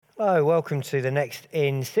Hello, welcome to the next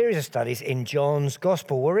in series of studies in John's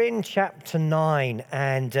Gospel. We're in chapter 9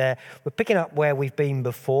 and we're picking up where we've been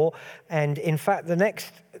before. And in fact, the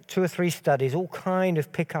next 2 or 3 studies all kind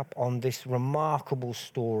of pick up on this remarkable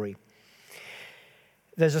story.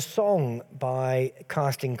 There's a song by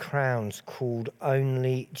Casting Crowns called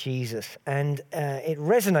Only Jesus, and it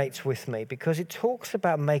resonates with me because it talks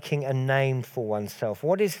about making a name for oneself.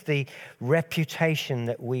 What is the reputation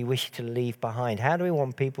that we wish to leave behind? How do we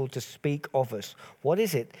want people to speak of us? What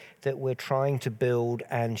is it that we're trying to build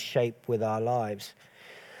and shape with our lives?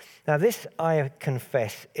 Now, this, I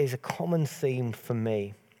confess, is a common theme for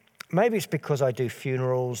me. Maybe it's because I do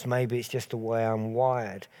funerals, maybe it's just the way I'm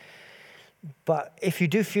wired. But if you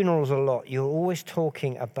do funerals a lot, you're always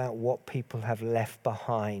talking about what people have left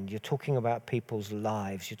behind. You're talking about people's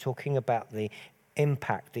lives. You're talking about the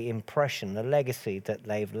impact, the impression, the legacy that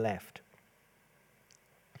they've left.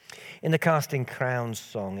 In the Casting Crowns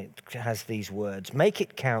song, it has these words: make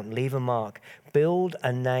it count, leave a mark, build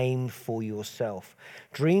a name for yourself.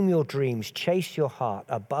 Dream your dreams, chase your heart,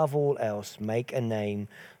 above all else, make a name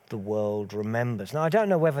the world remembers. Now, I don't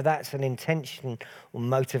know whether that's an intention or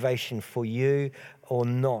motivation for you or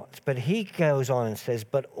not, but he goes on and says,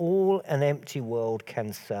 but all an empty world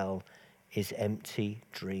can sell is empty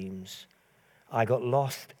dreams. I got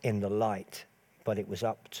lost in the light, but it was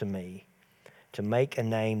up to me to make a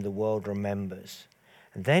name the world remembers.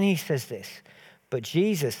 And then he says this, but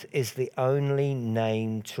Jesus is the only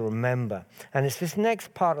name to remember. And it's this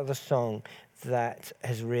next part of the song that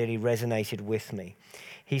has really resonated with me.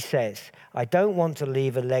 He says, I don't want to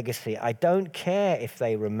leave a legacy. I don't care if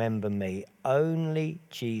they remember me, only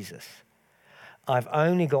Jesus. I've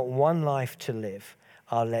only got one life to live.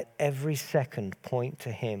 I'll let every second point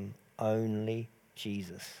to him, only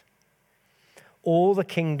Jesus. All the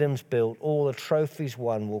kingdoms built, all the trophies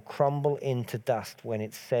won will crumble into dust when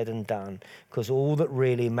it's said and done, because all that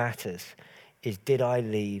really matters is did I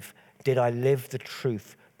live the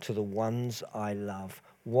truth to the ones I love?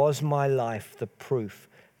 Was my life the proof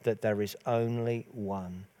that there is only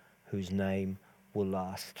one whose name will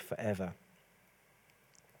last forever?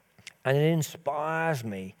 And it inspires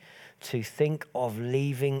me to think of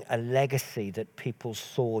leaving a legacy that people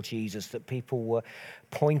saw Jesus, that people were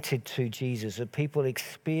pointed to Jesus, that people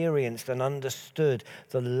experienced and understood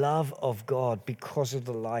the love of God because of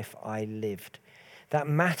the life I lived. That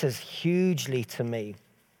matters hugely to me.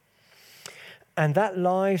 And that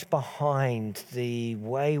lies behind the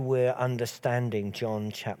way we're understanding John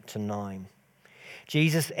chapter 9.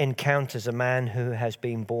 Jesus encounters a man who has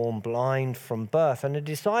been born blind from birth, and the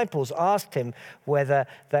disciples asked him whether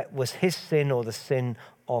that was his sin or the sin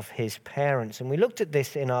of his parents. And we looked at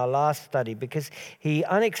this in our last study because he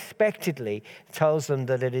unexpectedly tells them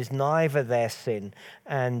that it is neither their sin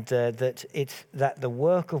and that the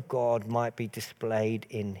work of God might be displayed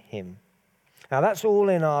in him. Now, that's all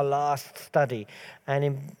in our last study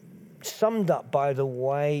and summed up by the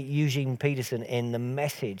way Eugene Peterson in The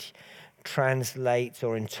Message translates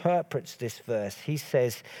or interprets this verse. He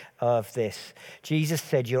says of this, Jesus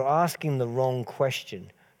said, you're asking the wrong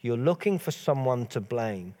question. You're looking for someone to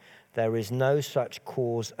blame. There is no such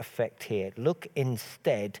cause effect here. Look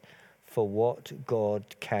instead for what God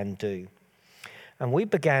can do. And we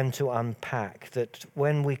began to unpack that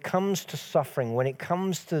when it comes to suffering, when it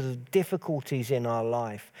comes to the difficulties in our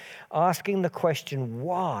life, asking the question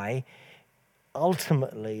why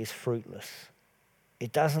ultimately is fruitless.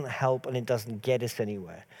 It doesn't help and it doesn't get us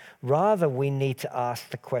anywhere. Rather, we need to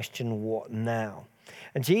ask the question, what now?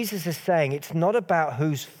 And Jesus is saying it's not about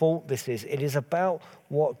whose fault this is. It is about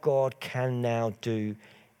what God can now do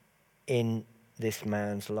in this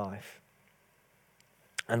man's life.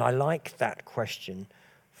 And I like that question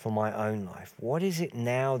for my own life. What is it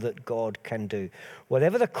now that God can do?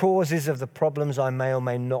 Whatever the causes of the problems I may or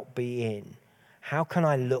may not be in, how can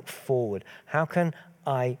I look forward? How can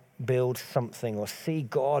I build something or see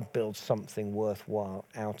God build something worthwhile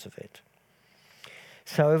out of it?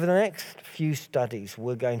 So over the next few studies,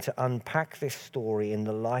 we're going to unpack this story in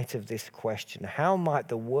the light of this question. How might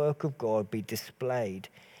the work of God be displayed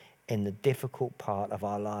in the difficult part of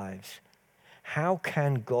our lives? How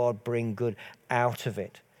can God bring good out of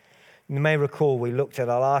it? You may recall we looked at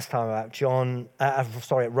our last time about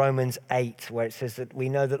Romans 8, where it says that we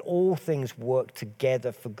know that all things work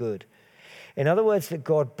together for good. In other words, that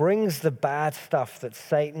God brings the bad stuff that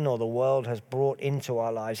Satan or the world has brought into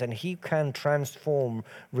our lives, and he can transform,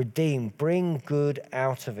 redeem, bring good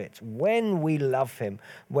out of it when we love him,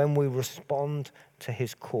 when we respond to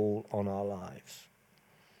his call on our lives.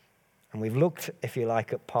 And we've looked, if you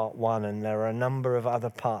like, at part 1, and there are a number of other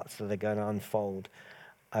parts that are going to unfold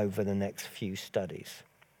over the next few studies.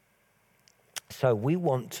 So we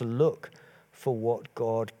want to look for what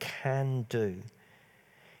God can do.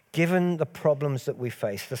 Given the problems that we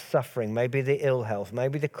face, the suffering, maybe the ill health,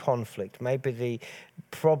 maybe the conflict, maybe the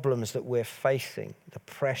problems that we're facing, the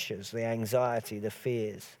pressures, the anxiety, the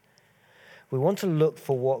fears, we want to look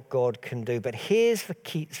for what God can do. But here's the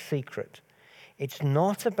key secret. It's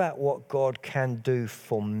not about what God can do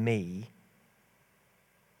for me.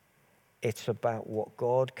 It's about what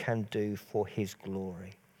God can do for his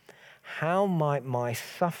glory. How might my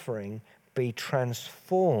suffering be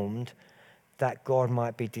transformed that God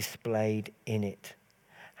might be displayed in it?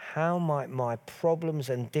 How might my problems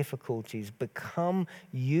and difficulties become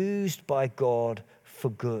used by God for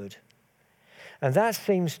good? And that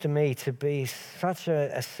seems to me to be such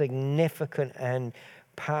a significant and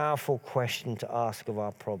powerful question to ask of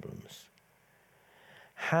our problems.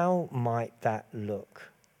 How might that look?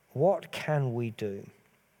 What can we do?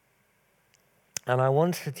 And I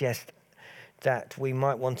want to suggest that we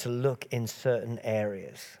might want to look in certain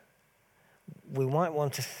areas. We might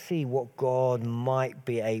want to see what God might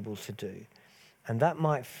be able to do. And that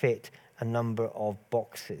might fit a number of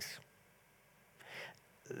boxes.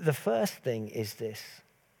 The first thing is this,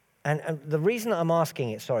 and the reason I'm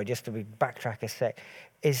asking it, sorry, just to backtrack a sec,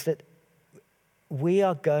 is that we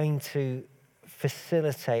are going to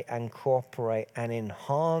facilitate and cooperate and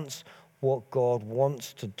enhance what God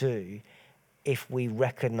wants to do if we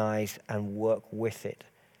recognize and work with it.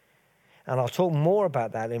 And I'll talk more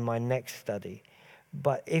about that in my next study.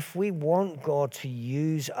 But if we want God to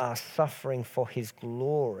use our suffering for his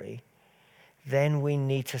glory, then we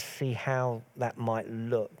need to see how that might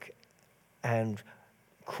look and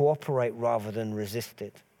cooperate rather than resist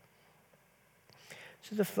it.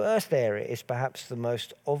 So the first area is perhaps the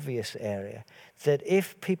most obvious area, that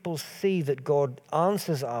if people see that God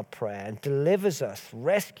answers our prayer and delivers us,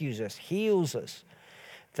 rescues us, heals us,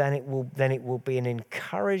 then it will be an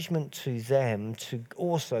encouragement to them to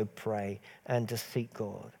also pray and to seek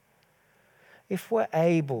God. If we're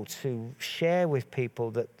able to share with people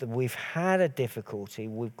that we've had a difficulty,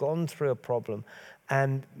 we've gone through a problem,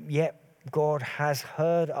 and yet God has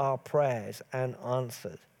heard our prayers and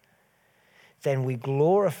answered, then we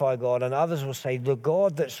glorify God, and others will say, the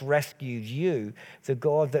God that's rescued you, the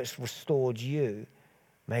God that's restored you,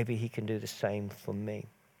 maybe he can do the same for me.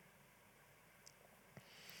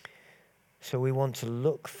 So we want to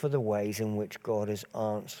look for the ways in which God is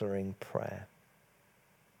answering prayer.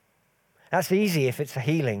 That's easy if it's a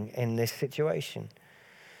healing in this situation.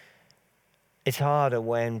 It's harder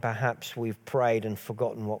when perhaps we've prayed and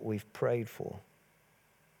forgotten what we've prayed for.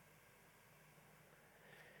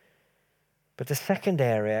 But the second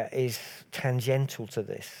area is tangential to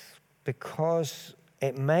this, because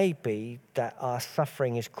it may be that our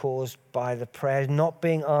suffering is caused by the prayer not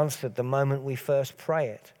being answered the moment we first pray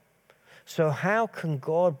it. So how can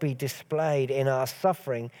God be displayed in our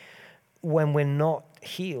suffering when we're not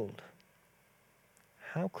healed?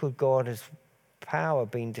 How could God's power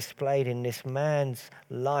be displayed in this man's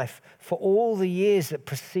life for all the years that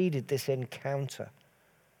preceded this encounter?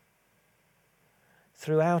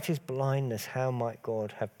 Throughout his blindness, how might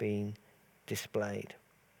God have been displayed?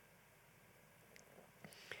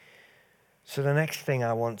 So the next thing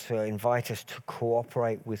I want to invite us to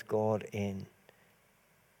cooperate with God in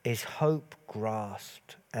is hope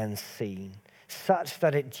grasped and seen, such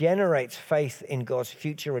that it generates faith in God's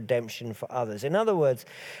future redemption for others. In other words,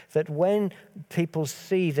 that when people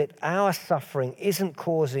see that our suffering isn't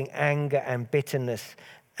causing anger and bitterness,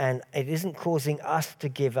 and it isn't causing us to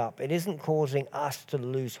give up, it isn't causing us to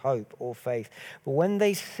lose hope or faith, but when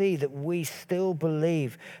they see that we still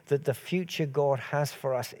believe that the future God has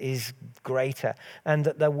for us is greater, and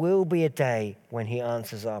that there will be a day when he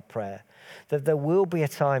answers our prayer, that there will be a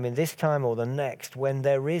time in this time or the next when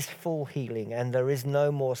there is full healing and there is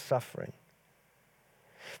no more suffering,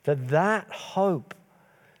 that hope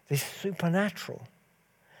is supernatural,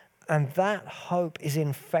 and that hope is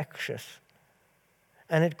infectious.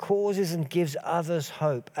 And it causes and gives others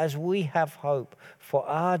hope. As we have hope for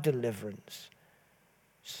our deliverance,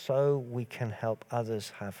 so we can help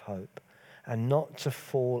others have hope. And not to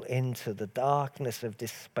fall into the darkness of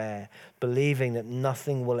despair, believing that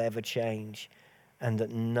nothing will ever change and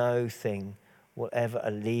that no thing will ever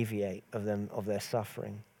alleviate of their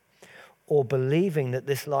suffering. Or believing that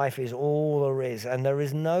this life is all there is and there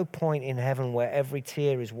is no point in heaven where every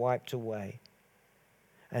tear is wiped away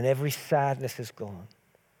and every sadness is gone.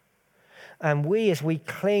 And we, as we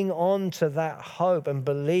cling on to that hope and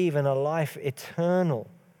believe in a life eternal,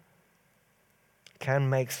 can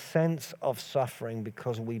make sense of suffering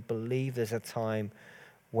because we believe there's a time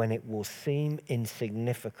when it will seem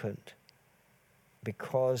insignificant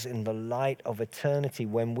because in the light of eternity,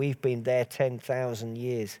 when we've been there 10,000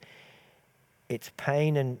 years, its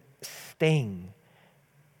pain and sting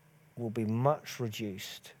will be much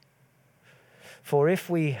reduced. For if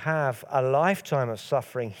we have a lifetime of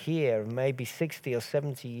suffering here, maybe 60 or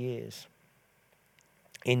 70 years,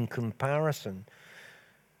 in comparison,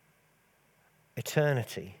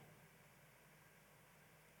 eternity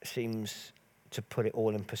seems to put it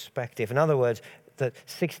all in perspective. In other words, that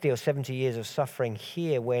 60 or 70 years of suffering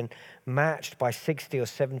here, when matched by 60 or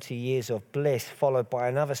 70 years of bliss, followed by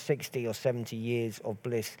another 60 or 70 years of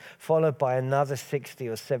bliss, followed by another 60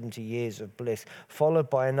 or 70 years of bliss,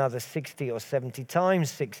 followed by another 60 or 70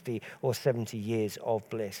 times 60 or 70 years of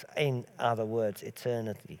bliss. In other words,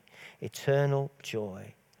 eternity, eternal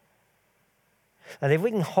joy. And if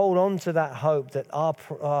we can hold on to that hope that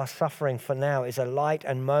our suffering for now is a light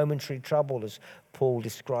and momentary trouble, as Paul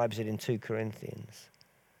describes it in 2 Corinthians,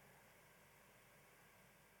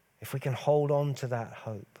 if we can hold on to that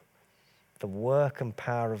hope, the work and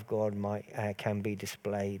power of God can be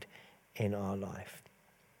displayed in our life.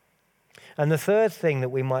 And the third thing that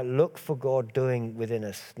we might look for God doing within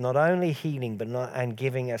us, not only healing and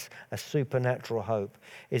giving us a supernatural hope,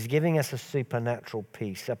 is giving us a supernatural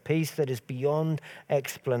peace, a peace that is beyond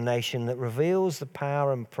explanation, that reveals the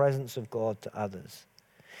power and presence of God to others.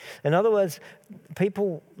 In other words,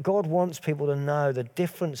 God wants people to know the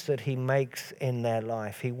difference that he makes in their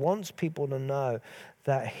life. He wants people to know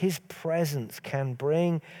that his presence can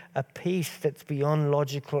bring a peace that's beyond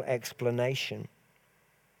logical explanation.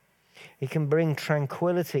 He can bring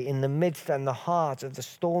tranquility in the midst and the heart of the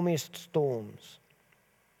stormiest storms.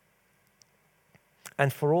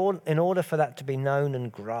 And in order for that to be known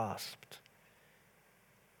and grasped,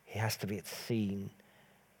 he has to be seen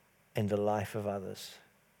in the life of others.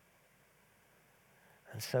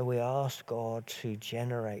 And so we ask God to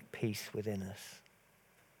generate peace within us.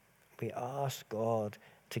 We ask God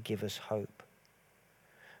to give us hope.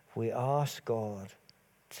 We ask God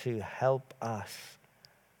to help us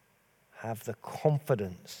have the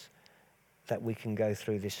confidence that we can go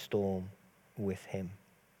through this storm with him.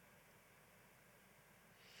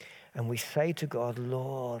 And we say to God,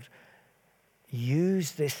 Lord,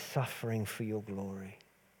 use this suffering for your glory.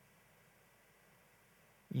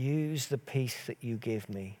 Use the peace that you give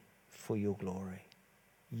me for your glory.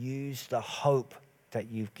 Use the hope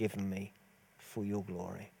that you've given me for your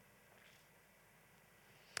glory.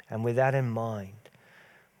 And with that in mind,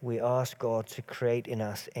 we ask God to create in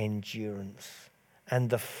us endurance and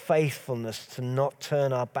the faithfulness to not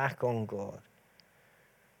turn our back on God,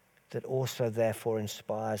 that also therefore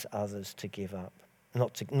inspires others to give up.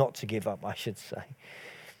 Not to give up, I should say.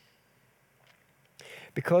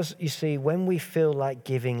 Because, you see, when we feel like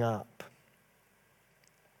giving up,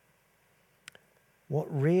 what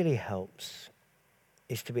really helps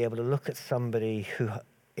is to be able to look at somebody who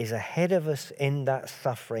is ahead of us in that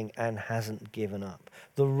suffering and hasn't given up.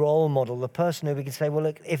 The role model, the person who we can say, well,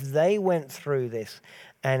 look, if they went through this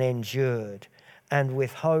and endured and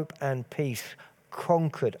with hope and peace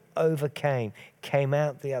conquered, overcame, came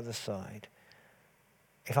out the other side.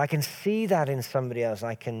 If I can see that in somebody else,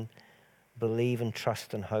 I can believe and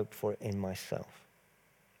trust and hope for it in myself.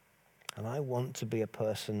 And I want to be a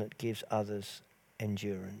person that gives others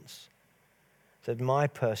endurance, that my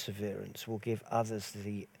perseverance will give others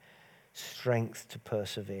the strength to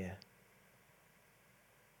persevere.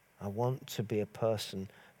 I want to be a person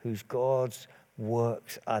whose God's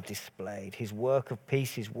works are displayed, his work of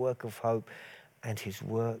peace, his work of hope, and his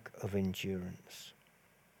work of endurance.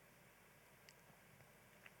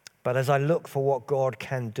 But as I look for what God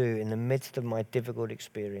can do in the midst of my difficult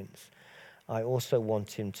experience, I also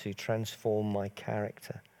want him to transform my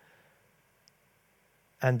character.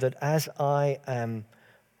 And that as I am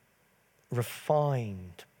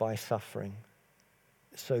refined by suffering,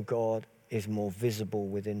 so God is more visible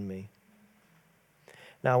within me.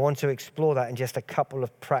 Now, I want to explore that in just a couple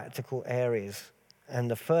of practical areas.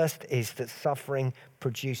 And the first is that suffering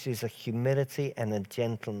produces a humility and a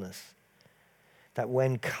gentleness that,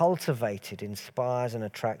 when cultivated, inspires and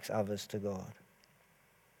attracts others to God.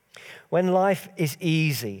 When life is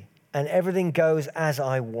easy and everything goes as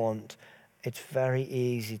I want, it's very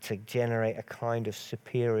easy to generate a kind of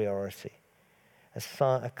superiority,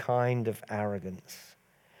 a kind of arrogance.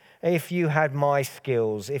 If you had my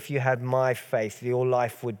skills, if you had my faith, your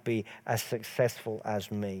life would be as successful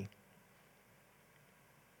as me.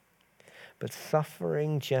 But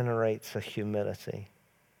suffering generates a humility,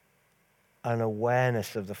 an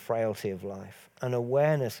awareness of the frailty of life, an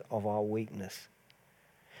awareness of our weakness.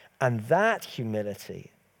 And that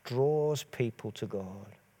humility draws people to God.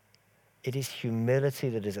 It is humility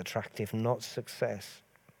that is attractive, not success.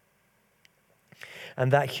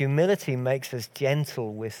 And that humility makes us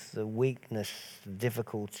gentle with the weakness, the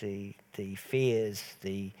difficulty, the fears,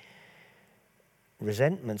 the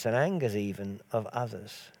resentments and angers even of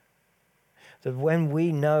others. That when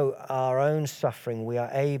we know our own suffering, we are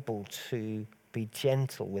able to be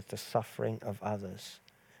gentle with the suffering of others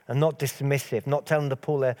and not dismissive, not tell them to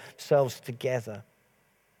pull themselves together.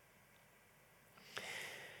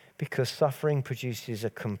 Because suffering produces a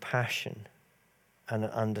compassion and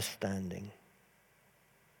an understanding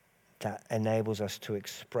that enables us to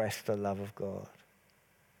express the love of God.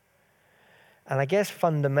 And I guess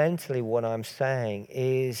fundamentally what I'm saying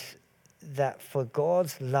is that for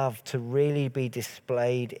God's love to really be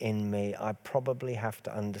displayed in me, I probably have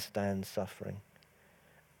to understand suffering.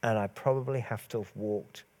 And I probably have to have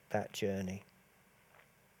walked that journey.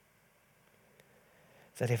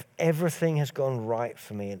 That if everything has gone right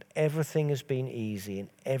for me and everything has been easy and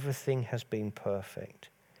everything has been perfect,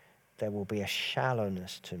 there will be a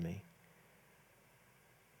shallowness to me.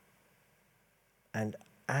 And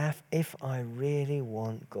if I really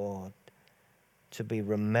want God to be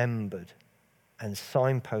remembered and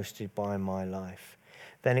signposted by my life,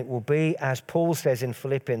 then it will be, as Paul says in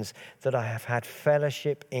Philippians, that I have had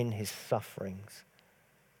fellowship in his sufferings.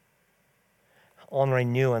 Henri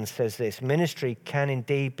Nouwen says this: ministry can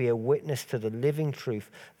indeed be a witness to the living truth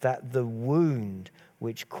that the wound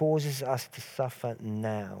which causes us to suffer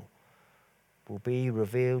now will be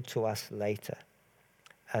revealed to us later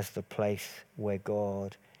as the place where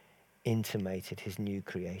God intimated his new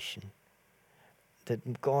creation.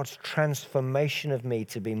 That God's transformation of me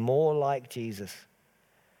to be more like Jesus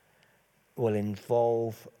will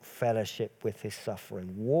involve fellowship with his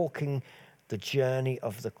suffering, walking the journey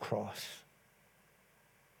of the cross.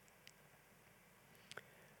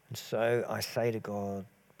 And so I say to God,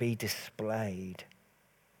 be displayed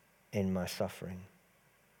in my suffering.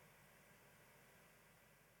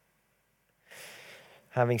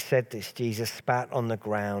 Having said this, Jesus spat on the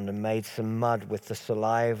ground and made some mud with the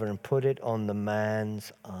saliva and put it on the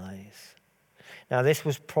man's eyes. Now, this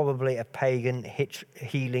was probably a pagan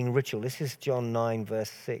healing ritual. This is John 9,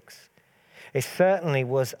 verse 6. It certainly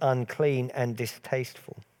was unclean and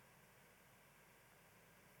distasteful.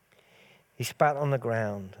 He spat on the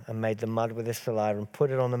ground and made the mud with his saliva and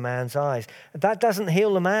put it on the man's eyes. That doesn't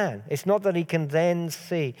heal the man. It's not that he can then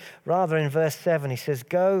see. Rather, in verse 7, he says,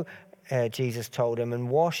 go, Jesus told him, and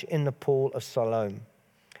wash in the pool of Siloam.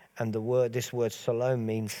 And this word Siloam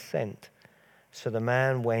means sent. So the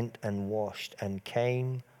man went and washed and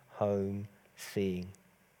came home seeing.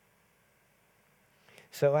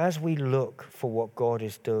 So as we look for what God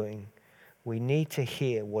is doing, we need to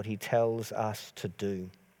hear what he tells us to do.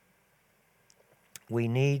 We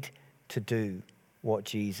need to do what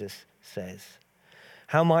Jesus says.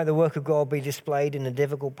 How might the work of God be displayed in the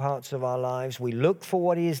difficult parts of our lives? We look for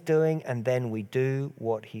what he is doing and then we do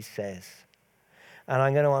what he says. And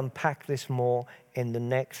I'm going to unpack this more in the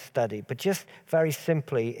next study. But just very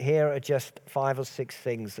simply, here are just 5 or 6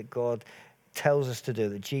 things that God tells us to do,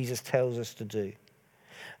 that Jesus tells us to do.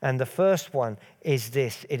 And the first one is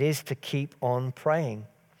this: it is to keep on praying.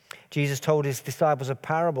 Jesus told his disciples a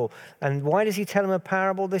parable. And why does he tell them a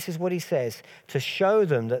parable? This is what he says: to show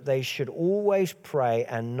them that they should always pray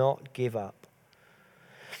and not give up.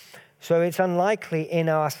 So it's unlikely in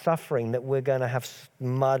our suffering that we're going to have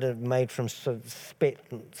mud made from spit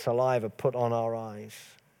and saliva put on our eyes.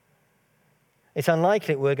 It's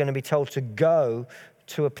unlikely that we're going to be told to go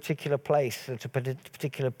to a particular place, to a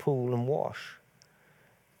particular pool and wash.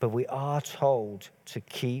 But we are told to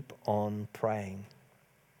keep on praying.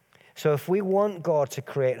 So if we want God to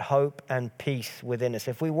create hope and peace within us,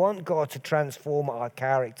 if we want God to transform our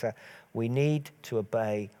character, we need to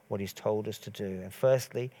obey what he's told us to do. And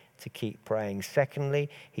firstly, to keep praying. Secondly,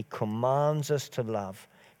 he commands us to love.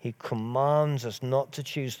 He commands us not to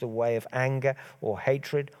choose the way of anger or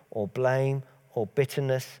hatred or blame or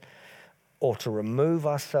bitterness or to remove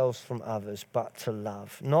ourselves from others, but to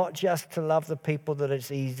love. Not just to love the people that it's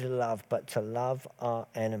easy to love, but to love our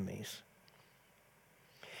enemies.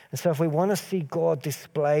 And so if we want to see God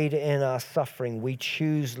displayed in our suffering, we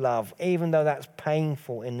choose love, even though that's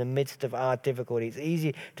painful in the midst of our difficulty. It's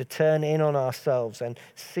easy to turn in on ourselves and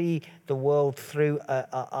see the world through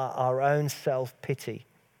our own self-pity.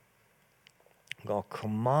 God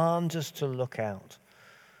commands us to look out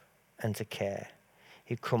and to care.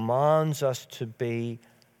 He commands us to be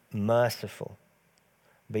merciful.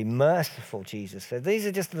 Be merciful, Jesus said. These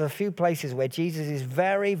are just a few places where Jesus is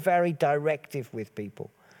very, very directive with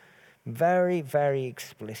people. Very, very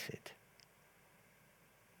explicit.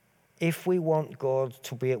 If we want God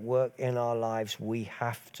to be at work in our lives, we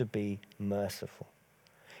have to be merciful.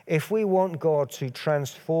 If we want God to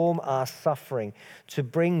transform our suffering, to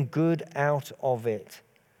bring good out of it,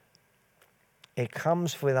 it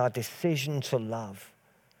comes with our decision to love.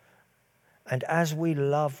 And as we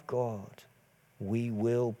love God, we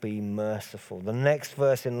will be merciful. The next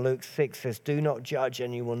verse in Luke 6 says, do not judge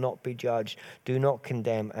and you will not be judged. Do not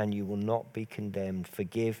condemn and you will not be condemned.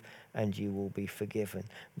 Forgive and you will be forgiven.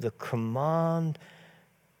 The command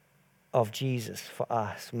of Jesus for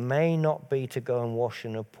us may not be to go and wash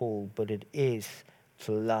in a pool, but it is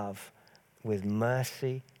to love with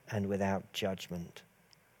mercy and without judgment.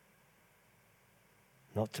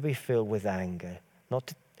 Not to be filled with anger, not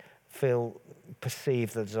to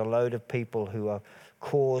perceive that there's a load of people who have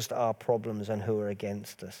caused our problems and who are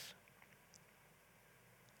against us,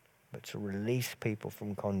 but to release people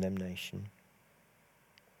from condemnation.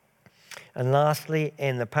 And lastly,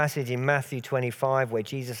 in the passage in Matthew 25, where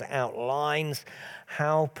Jesus outlines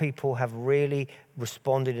how people have really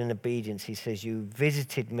responded in obedience, he says, you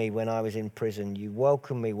visited me when I was in prison. You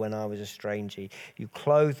welcomed me when I was a stranger. You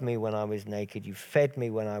clothed me when I was naked. You fed me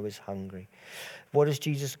when I was hungry. What does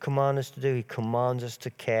Jesus command us to do? He commands us to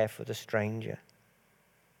care for the stranger.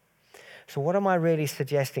 So what am I really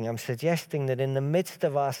suggesting? I'm suggesting that in the midst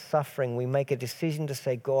of our suffering, we make a decision to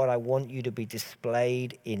say, God, I want you to be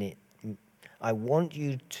displayed in it. I want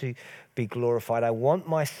you to be glorified. I want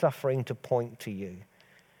my suffering to point to you.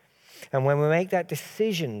 And when we make that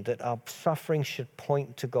decision that our suffering should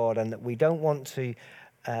point to God and that we don't want to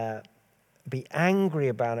be angry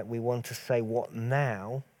about it, we want to say, what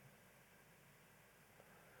now?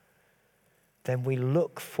 Then we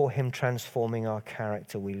look for him transforming our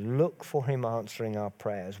character. We look for him answering our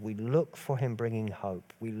prayers. We look for him bringing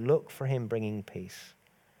hope. We look for him bringing peace.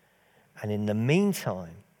 And in the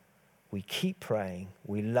meantime, we keep praying,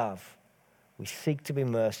 we love, we seek to be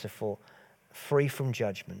merciful, free from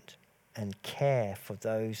judgment, and care for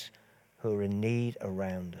those who are in need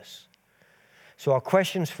around us. So our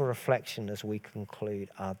questions for reflection as we conclude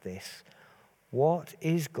are this. What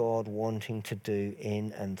is God wanting to do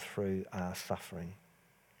in and through our suffering?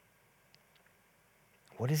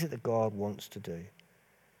 What is it that God wants to do?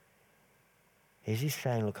 Is he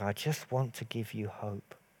saying, look, I just want to give you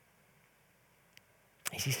hope?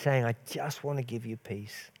 Is he saying, I just want to give you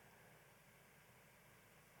peace?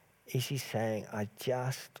 Is he saying, I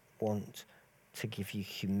just want to give you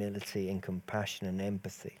humility and compassion and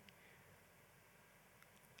empathy?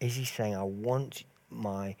 Is he saying, I want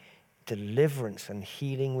my deliverance and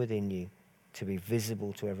healing within you to be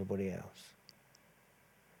visible to everybody else?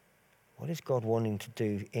 What is God wanting to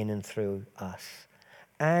do in and through us?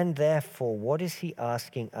 And therefore, what is he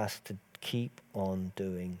asking us to keep on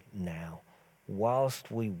doing now? Whilst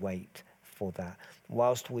we wait for that,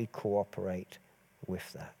 whilst we cooperate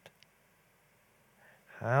with that.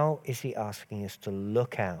 How is he asking us to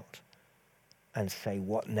look out and say,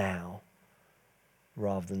 what now?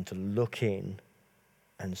 Rather than to look in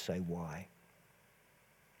and say, why?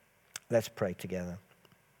 Let's pray together.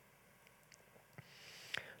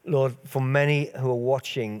 Lord, for many who are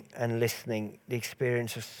watching and listening, the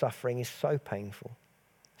experience of suffering is so painful,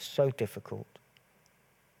 so difficult.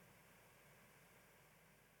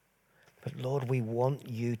 But Lord, we want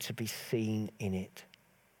you to be seen in it.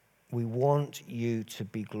 We want you to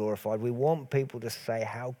be glorified. We want people to say,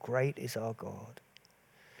 how great is our God.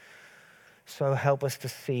 So help us to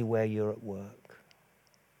see where you're at work.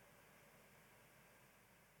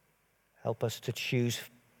 Help us to choose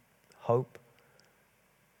hope,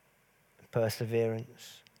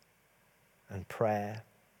 perseverance, and prayer.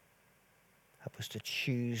 Help us to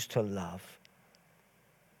choose to love.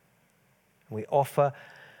 We offer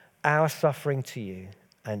our suffering to you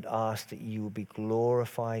and ask that you will be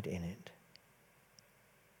glorified in it.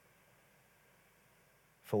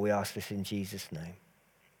 For we ask this in Jesus' name.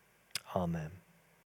 Amen.